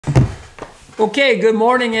Okay, good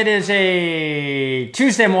morning. It is a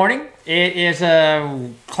Tuesday morning. It is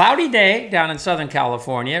a cloudy day down in Southern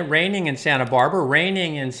California, raining in Santa Barbara,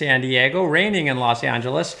 raining in San Diego, raining in Los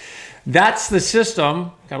Angeles. That's the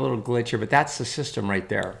system. Got a little glitch here, but that's the system right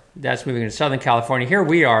there. That's moving into Southern California. Here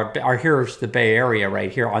we are. Here's the Bay Area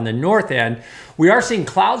right here on the north end. We are seeing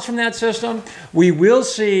clouds from that system. We will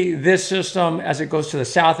see this system as it goes to the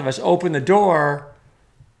south of us open the door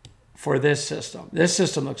for this system. This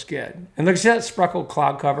system looks good. And look at that speckled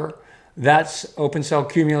cloud cover. That's open cell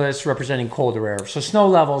cumulus representing colder air. So snow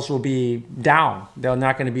levels will be down. They're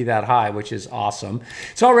not going to be that high, which is awesome.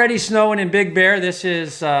 It's already snowing in Big Bear. This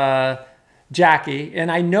is Jackie.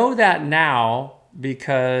 And I know that now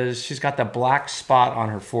because she's got the black spot on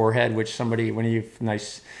her forehead, which somebody, one of you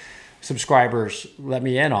nice subscribers let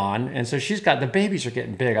me in on. And so she's got, the babies are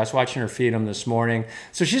getting big. I was watching her feed them this morning.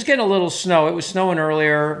 So she's getting a little snow. It was snowing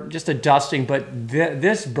earlier, just a dusting, but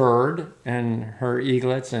this bird and her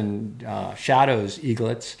eaglets and Shadow's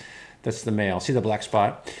eaglets, that's the male. See the black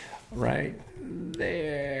spot right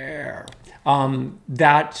there? They're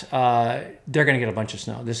going to get a bunch of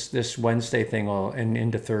snow. This Wednesday thing and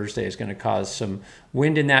into Thursday is going to cause some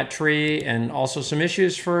wind in that tree and also some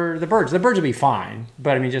issues for the birds. The birds will be fine,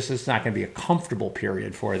 but I mean, just it's not going to be a comfortable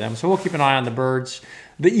period for them. So we'll keep an eye on the birds,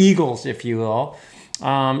 the eagles, if you will.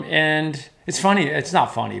 And it's funny. It's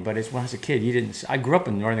not funny, but it's when I was a kid, I grew up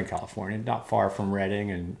in Northern California, not far from Redding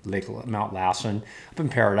and Mount Lassen, up in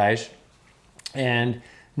Paradise, and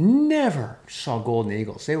never saw golden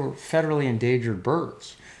eagles. They were federally endangered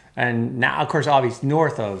birds. And now, of course, obviously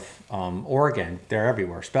north of Oregon, they're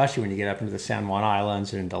everywhere, especially when you get up into the San Juan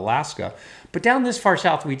Islands and into Alaska. But down this far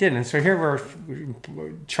south, we didn't. And so here we're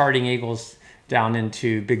charting eagles down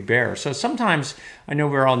into Big Bear. So sometimes I know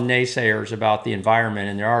we're all naysayers about the environment,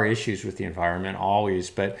 and there are issues with the environment always.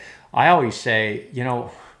 But I always say,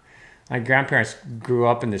 my grandparents grew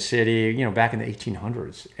up in the city, back in the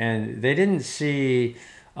 1800s, and they didn't see,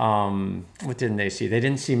 what didn't they see? They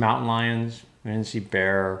didn't see mountain lions. They didn't see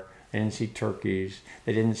bear. They didn't see turkeys.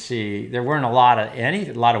 They didn't see, there weren't a lot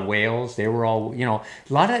of whales. They were all, a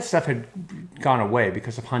lot of that stuff had gone away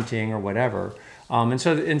because of hunting or whatever. And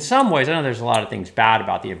so in some ways, I know there's a lot of things bad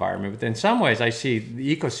about the environment, but in some ways I see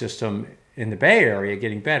the ecosystem in the Bay Area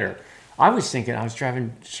getting better. I was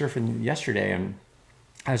surfing yesterday, and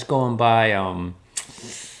I was going by,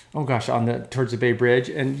 towards the Bay Bridge,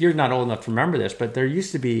 and you're not old enough to remember this, but there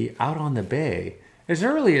used to be out on the bay, as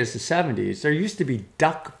early as the 70s, there used to be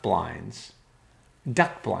duck blinds.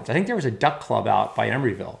 Duck blinds. I think there was a duck club out by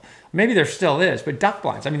Emeryville. Maybe there still is, but duck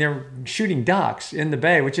blinds. I mean, they're shooting ducks in the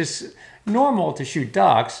bay, which is normal to shoot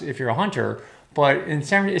ducks if you're a hunter, but in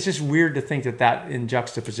San Francisco, it's just weird to think that in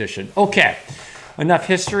juxtaposition. Okay, enough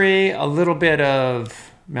history, a little bit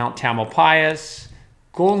of Mount Tamalpais,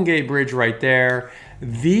 Golden Gate Bridge right there.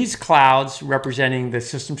 These clouds representing the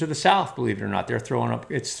system to the south, believe it or not,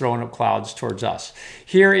 it's throwing up clouds towards us.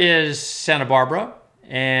 Here is Santa Barbara,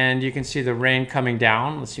 and you can see the rain coming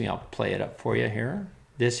down. Let's see, I'll play it up for you here.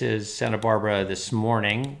 This is Santa Barbara this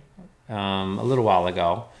morning, a little while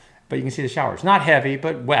ago, but you can see the showers. Not heavy,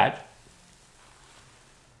 but wet.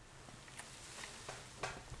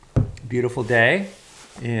 Beautiful day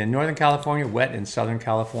in Northern California, wet in Southern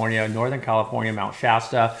California, Northern California, Mount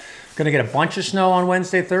Shasta. Going to get a bunch of snow on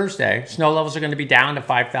Wednesday, Thursday. Snow levels are going to be down to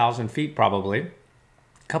 5,000 feet probably. A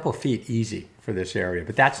couple of feet easy for this area,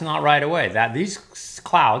 but that's not right away. These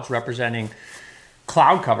clouds representing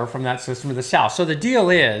cloud cover from that system to the south. So the deal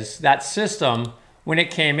is that system, when it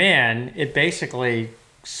came in, it basically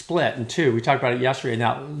split in two. We talked about it yesterday.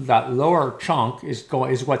 Now that lower chunk is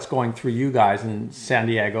what's going through you guys in San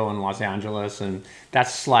Diego and Los Angeles, and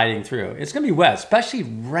that's sliding through. It's going to be wet, especially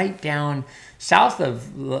right down south of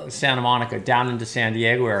Santa Monica, down into San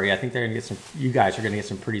Diego area. I think they're going to get you guys are going to get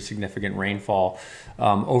some pretty significant rainfall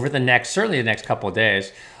over certainly the next couple of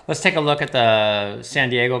days. Let's take a look at the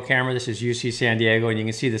San Diego camera. This is UC San Diego, and you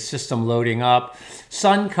can see the system loading up.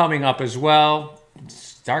 Sun coming up as well.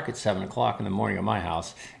 It's dark at 7 o'clock in the morning at my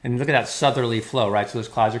house. And look at that southerly flow, right? So those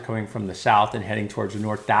clouds are coming from the south and heading towards the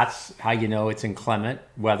north. That's how you know it's inclement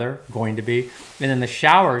weather, going to be. And then the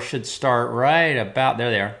showers should start right about,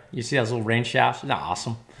 there they are. You see those little rain showers? Isn't that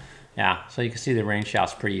awesome? Yeah, so you can see the rain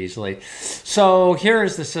showers pretty easily. So here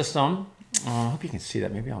is the system. I hope you can see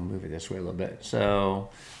that. Maybe I'll move it this way a little bit. So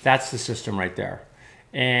that's the system right there.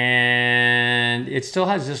 And it still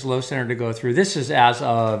has this low center to go through. This is as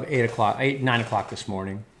of 9 o'clock this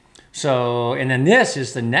morning. So, and then this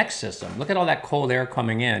is the next system. Look at all that cold air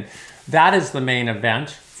coming in. That is the main event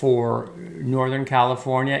for Northern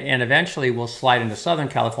California, and eventually will slide into Southern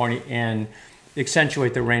California and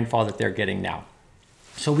accentuate the rainfall that they're getting now.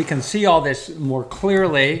 So we can see all this more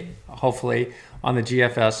clearly, hopefully, on the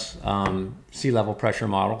GFS sea level pressure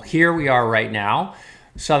model. Here we are right now,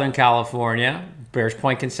 Southern California, Bears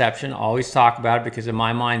Point Conception. Always talk about it because in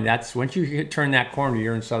my mind, that's once you turn that corner,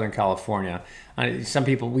 you're in Southern California. Some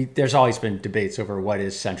people, there's always been debates over what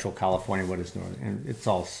is Central California, what is Northern, and it's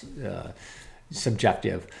all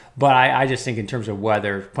subjective. But I just think in terms of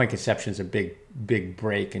weather, Point Conception is a big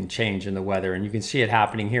break and change in the weather. And you can see it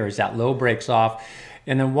happening here as that low breaks off.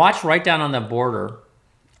 And then watch right down on the border.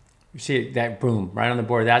 You see that boom, right on the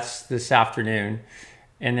border. That's this afternoon.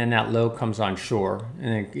 And then that low comes on shore.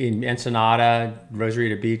 And then in Ensenada,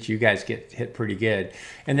 Rosarito Beach, you guys get hit pretty good.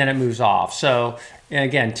 And then it moves off. So, and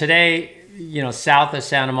again, today, you know, south of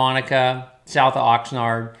Santa Monica, south of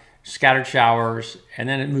Oxnard, scattered showers, and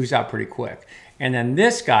then it moves out pretty quick. And then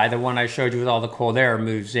this guy, the one I showed you with all the cold air,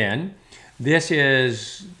 moves in. This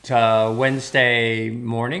is Wednesday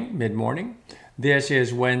morning, mid-morning. This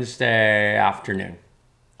is Wednesday afternoon.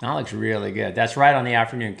 That looks really good. That's right on the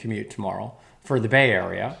afternoon commute tomorrow for the Bay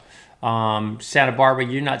Area. Santa Barbara,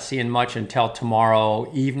 you're not seeing much until tomorrow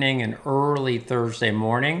evening and early Thursday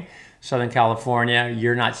morning. Southern California,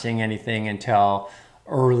 you're not seeing anything until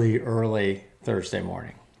early Thursday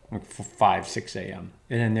morning, 5, 6 a.m.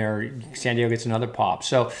 And then there, San Diego gets another pop.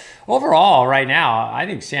 So overall, right now, I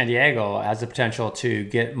think San Diego has the potential to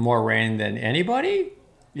get more rain than anybody,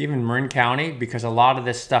 even Marin County, because a lot of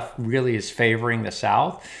this stuff really is favoring the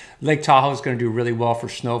south. Lake Tahoe is going to do really well for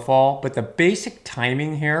snowfall, but the basic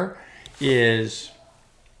timing here is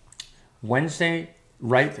Wednesday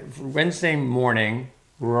morning,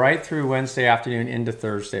 right through Wednesday afternoon into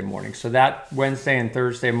Thursday morning. So that Wednesday and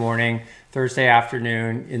Thursday morning, Thursday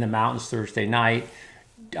afternoon in the mountains, Thursday night,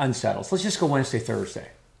 unsettled. So let's just go Wednesday, Thursday,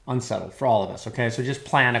 unsettled for all of us, okay? So just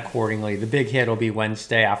plan accordingly. The big hit will be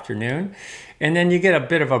Wednesday afternoon. And then you get a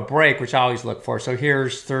bit of a break, which I always look for. So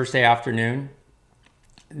here's Thursday afternoon,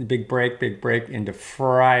 big break into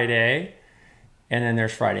Friday, and then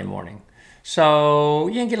there's Friday morning. So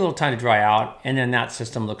you can get a little time to dry out, and then that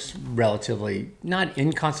system looks relatively not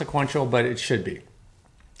inconsequential, but it should be.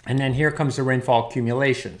 And then here comes the rainfall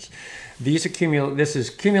accumulations. This is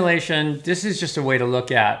accumulation. This is just a way to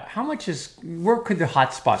look at how much where could the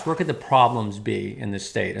hot spots, where could the problems be in the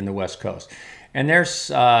state, in the West Coast. And there's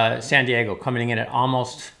San Diego coming in at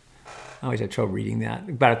almost, I always have trouble reading that,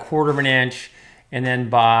 about 1/4 inch. And then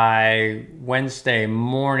by Wednesday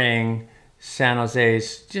morning, San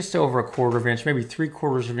Jose's just over 1/4 inch, maybe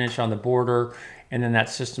 3/4 inch on the border, and then that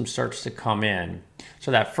system starts to come in.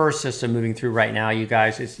 So that first system moving through right now, you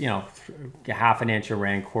guys, is 1/2 inch of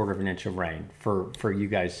rain, 1/4 inch of rain for you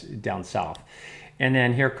guys down south. And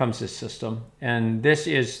then here comes this system, and this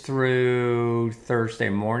is through Thursday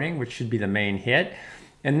morning, which should be the main hit,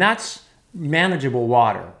 and that's manageable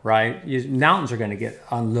water, right? Mountains are going to get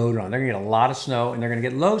unloaded on. They're going to get a lot of snow, and they're going to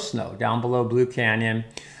get low snow down below Blue Canyon.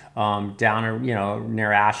 Down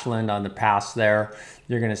near Ashland on the pass there,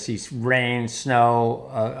 you're going to see rain,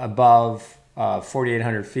 snow above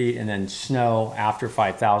 4,800 feet, and then snow after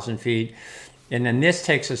 5,000 feet. And then this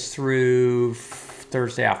takes us through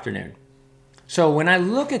Thursday afternoon. So when I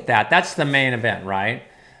look at that, that's the main event, right?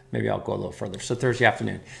 Maybe I'll go a little further. So Thursday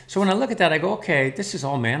afternoon. So when I look at that, I go, okay, this is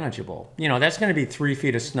all manageable. That's going to be 3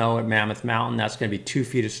 feet of snow at Mammoth Mountain. That's going to be 2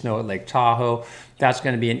 feet of snow at Lake Tahoe. That's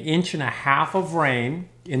going to be 1.5 inches of rain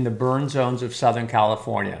in the burn zones of Southern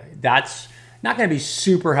California. That's not going to be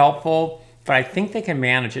super helpful, but I think they can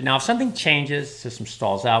manage it. Now, if something changes, system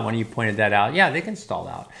stalls out, one of you pointed that out, yeah, they can stall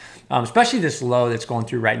out. Especially this low that's going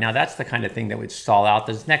through right now, that's the kind of thing that would stall out.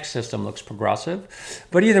 This next system looks progressive.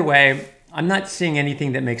 But either way, I'm not seeing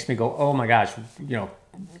anything that makes me go, oh my gosh,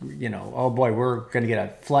 oh boy, we're going to get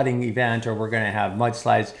a flooding event or we're going to have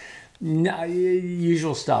mudslides.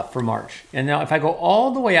 Usual stuff for March. And now if I go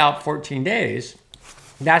all the way out 14 days,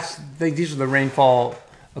 these are the rainfall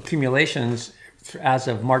accumulations as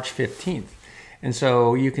of March 15th. And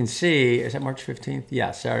so you can see, is that March 15th?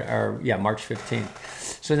 Yes, yeah, March 15th.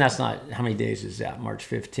 So that's not, how many days is that? March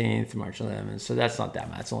 15th, March 11th. So that's not that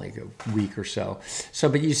much. It's only a week or so. So,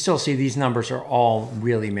 but you still see these numbers are all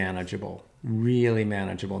really manageable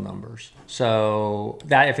numbers. So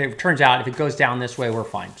that if it turns out, if it goes down this way, we're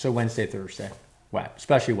fine. So Wednesday, Thursday,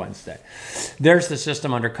 especially Wednesday. There's the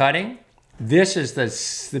system undercutting. This is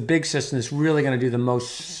the big system that's really going to do the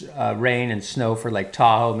most rain and snow for Lake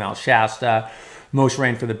Tahoe, Mount Shasta. Most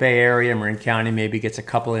rain for the Bay Area. Marin County maybe gets a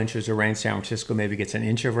couple inches of rain. San Francisco maybe gets 1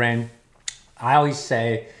 inch of rain. I always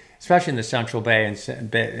say, especially in the Central Bay and San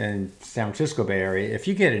Francisco Bay Area, if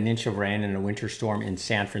you get 1 inch of rain in a winter storm in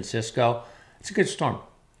San Francisco, it's a good storm.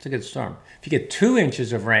 It's a good storm. If you get 2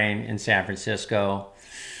 inches of rain in San Francisco,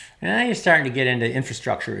 And then you're starting to get into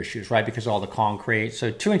infrastructure issues, right? Because of all the concrete.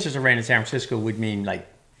 So 2 inches of rain in San Francisco would mean like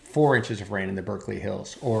 4 inches of rain in the Berkeley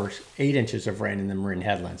Hills or 8 inches of rain in the Marin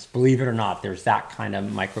Headlands. Believe it or not, there's that kind of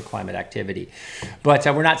microclimate activity. But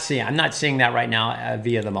I'm not seeing that right now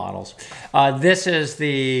via the models. This is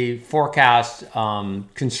the forecast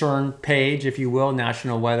concern page, if you will,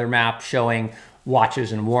 National Weather Map showing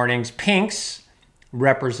watches and warnings. Pinks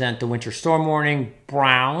represent the winter storm warning,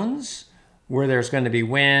 browns where there's going to be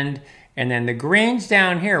wind, and then the greens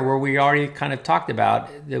down here where we already kind of talked about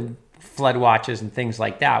the flood watches and things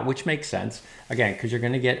like that, which makes sense, again, because you're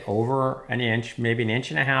going to get over an inch, maybe 1.5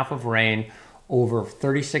 inches of rain over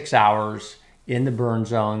 36 hours in the burn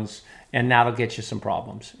zones, and that'll get you some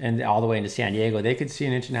problems. And all the way into San Diego, they could see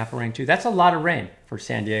 1.5 inches of rain too. That's a lot of rain for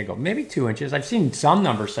San Diego. Maybe 2 inches. I've seen some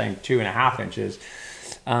numbers saying 2.5 inches.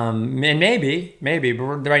 And maybe, but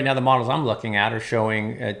right now the models I'm looking at are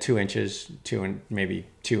showing 2 inches, maybe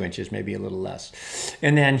 2 inches, maybe a little less.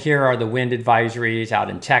 And then here are the wind advisories out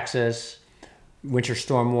in Texas, winter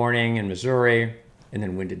storm warning in Missouri, and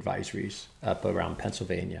then wind advisories up around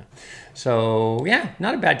Pennsylvania. So yeah,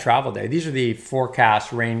 not a bad travel day. These are the forecast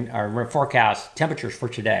forecast temperatures for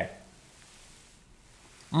today.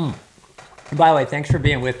 By the way, thanks for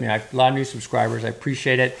being with me. I have a lot of new subscribers. I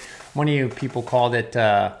appreciate it. One of you people called it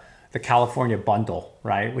the California bundle,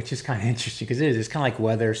 right? Which is kind of interesting because it is. It's kind of like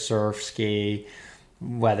weather, surf, ski,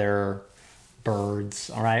 weather, birds.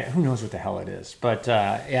 All right, who knows what the hell it is? But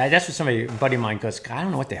yeah, that's what a buddy of mine goes, I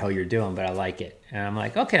don't know what the hell you're doing, but I like it. And I'm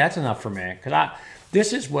like, okay, that's enough for me. Because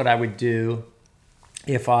this is what I would do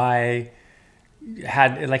if I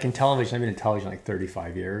had, like in television, I've been in television like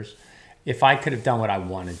 35 years. If I could have done what I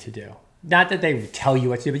wanted to do. Not that they would tell you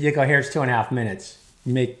what to do, but you go, here's 2.5 minutes.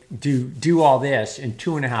 Do all this in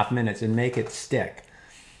 2.5 minutes and make it stick.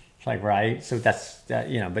 It's like, right? So that's that,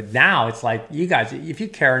 you know, but now it's like, you guys, if you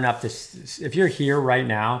care enough if you're here right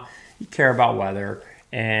now, you care about weather,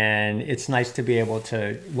 and it's nice to be able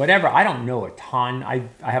to, whatever. I don't know a ton. I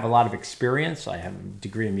have a lot of experience. I have a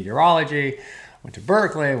degree in meteorology, went to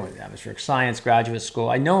Berkeley, went to atmospheric science, graduate school.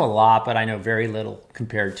 I know a lot, but I know very little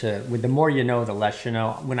compared to, with the more you know, the less you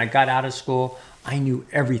know. When I got out of school, I knew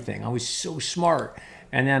everything. I was so smart.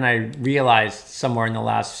 And then I realized somewhere in the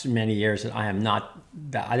last many years that I am not,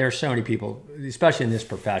 there are so many people, especially in this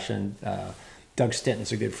profession. Doug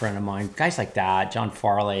Stinton's a good friend of mine. Guys like that, John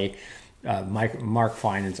Farley, Mark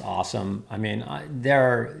Finan's awesome. I mean,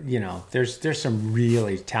 there's some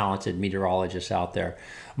really talented meteorologists out there.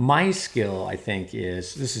 My skill, I think,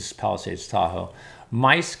 this is Palisades, Tahoe.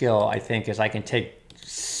 My skill, I think, is I can take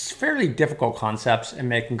fairly difficult concepts and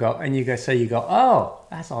make them go, and you go, oh,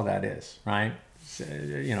 that's all that is, right?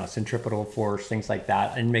 You know, centripetal force, things like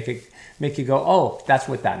that, and make you go, oh, that's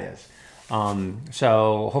what that is.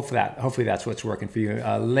 So hopefully that's what's working for you.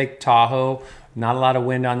 Lake Tahoe, not a lot of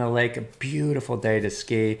wind on the lake, a beautiful day to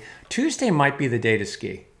ski. Tuesday might be the day to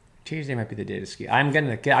ski. I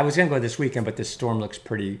was gonna go this weekend, but this storm looks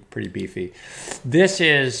pretty beefy. This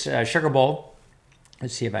is Sugar Bowl.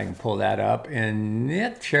 Let's see if I can pull that up. And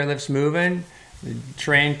yeah, chairlift's moving. The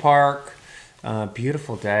train park,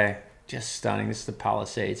 beautiful day. Just stunning. This is the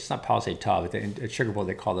Palisades. It's not Palisade Tahoe, but at Sugar Bowl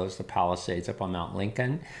they call those the Palisades up on Mount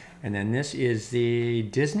Lincoln. And then this is the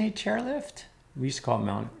Disney chairlift. We used to call it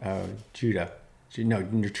Mount Judah. No,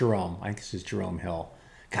 Jerome. I think this is Jerome Hill.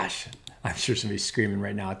 Gosh, I'm sure somebody's screaming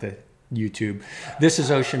right now at the YouTube. This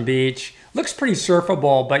is Ocean Beach. Looks pretty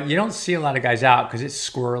surfable, but you don't see a lot of guys out because it's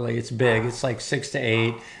squirrely. It's big. It's like 6 to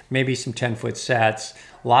 8, maybe some 10-foot sets.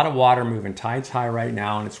 A lot of water moving. Tide's high right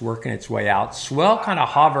now, and it's working its way out. Swell kind of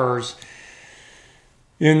hovers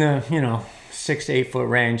in the 6 to 8 foot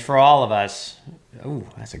range for all of us. Oh,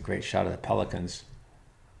 that's a great shot of the Pelicans.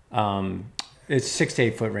 It's 6 to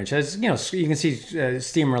 8 foot range. As you can see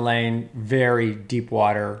Steamer Lane, very deep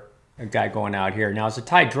water. A guy going out here. Now, as the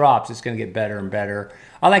tide drops, it's going to get better and better.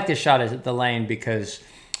 I like this shot at the lane because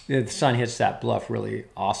the sun hits that bluff really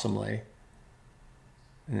awesomely.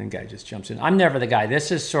 And then guy just jumps in. I'm never the guy. This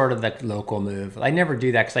is sort of the local move. I never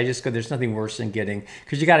do that because I just go, there's nothing worse than getting,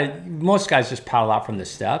 because most guys just paddle out from the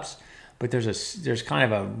steps, but there's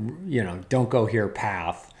kind of a, don't go here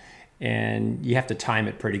path. And you have to time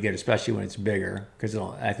it pretty good, especially when it's bigger, because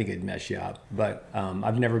I think it'd mess you up. But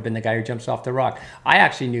I've never been the guy who jumps off the rock. I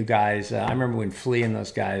actually knew guys, I remember when Flea and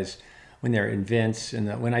those guys, when they were in Vince,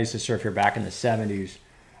 and when I used to surf here back in the 70s,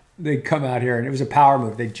 they'd come out here and it was a power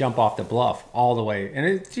move. They'd jump off the bluff all the way. And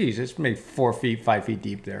it's maybe 4 feet, 5 feet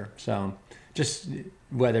deep there. So just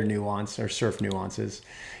weather nuance or surf nuances.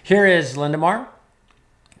 Here is Lindemar.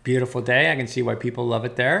 Beautiful day. I can see why people love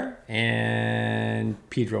it there. And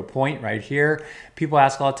Pedro Point right here. People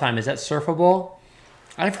ask all the time, is that surfable?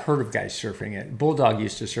 I've heard of guys surfing it. Bulldog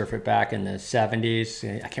used to surf it back in the 70s.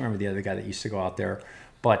 I can't remember the other guy that used to go out there,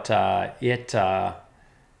 but it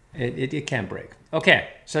can break. Okay,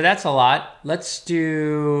 so that's a lot. Let's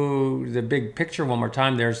do the big picture one more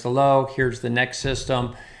time. There's the low, here's the next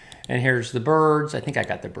system, and here's the birds. I think I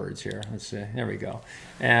got the birds here. Let's see, there we go.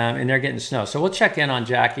 And they're getting snow. So we'll check in on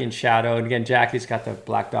Jackie and Shadow. And again, Jackie's got the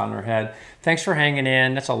black dot on her head. Thanks for hanging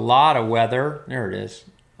in. That's a lot of weather. There it is.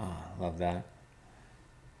 Oh, love that.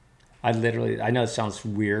 I know it sounds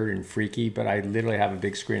weird and freaky, but I literally have a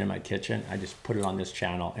big screen in my kitchen. I just put it on this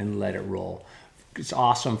channel and let it roll. It's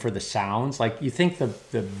awesome for the sounds. Like, you think the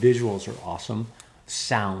visuals are awesome.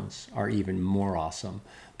 Sounds are even more awesome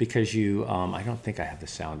because you, I don't think I have the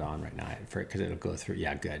sound on right now because it'll go through.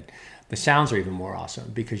 Yeah, good. The sounds are even more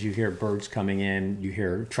awesome because you hear birds coming in, you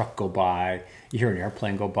hear a truck go by, you hear an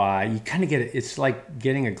airplane go by. You kind of get it. It's like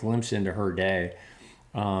getting a glimpse into her day.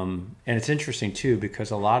 And it's interesting too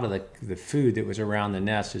because a lot of the food that was around the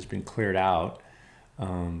nest has been cleared out.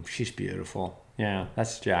 She's beautiful. Yeah,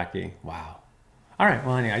 that's Jackie. Wow. All right,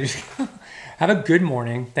 well, anyway, I just have a good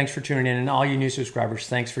morning. Thanks for tuning in. And all you new subscribers,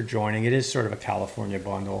 thanks for joining. It is sort of a California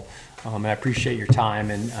bundle. I appreciate your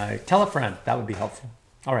time. And tell a friend. That would be helpful.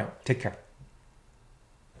 All right, take care.